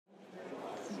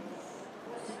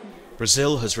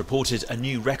Brazil has reported a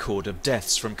new record of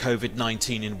deaths from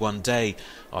COVID-19 in one day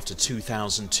after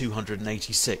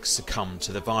 2,286 succumbed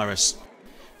to the virus.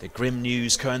 The grim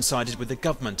news coincided with the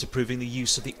government approving the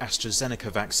use of the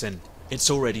AstraZeneca vaccine. It's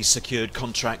already secured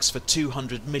contracts for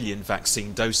 200 million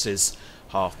vaccine doses,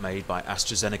 half made by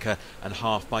AstraZeneca and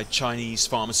half by Chinese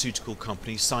pharmaceutical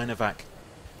company Sinovac.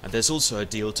 And there's also a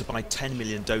deal to buy 10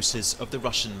 million doses of the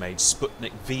Russian-made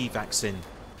Sputnik V vaccine.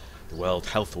 The World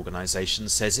Health Organization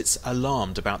says it's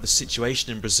alarmed about the situation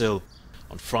in Brazil.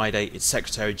 On Friday, its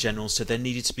Secretary General said there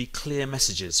needed to be clear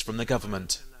messages from the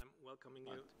government.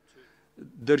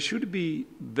 There should be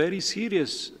very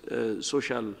serious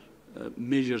social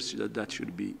measures that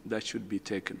should be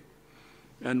taken,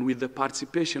 and with the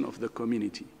participation of the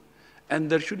community. And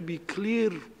there should be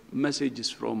clear messages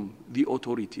from the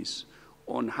authorities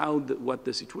on what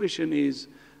the situation is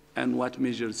and what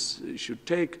measures should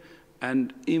take,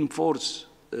 and enforce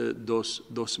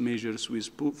those measures with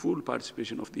full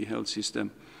participation of the health system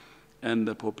and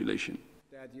the population.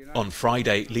 On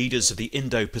Friday, leaders of the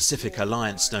Indo-Pacific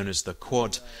Alliance, known as the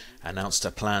Quad, announced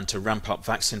a plan to ramp up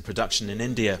vaccine production in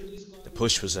India. The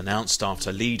push was announced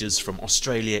after leaders from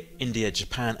Australia, India,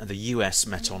 Japan and the US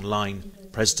met online.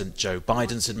 President Joe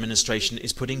Biden's administration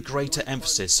is putting greater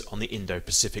emphasis on the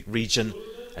Indo-Pacific region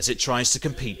as it tries to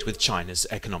compete with China's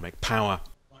economic power.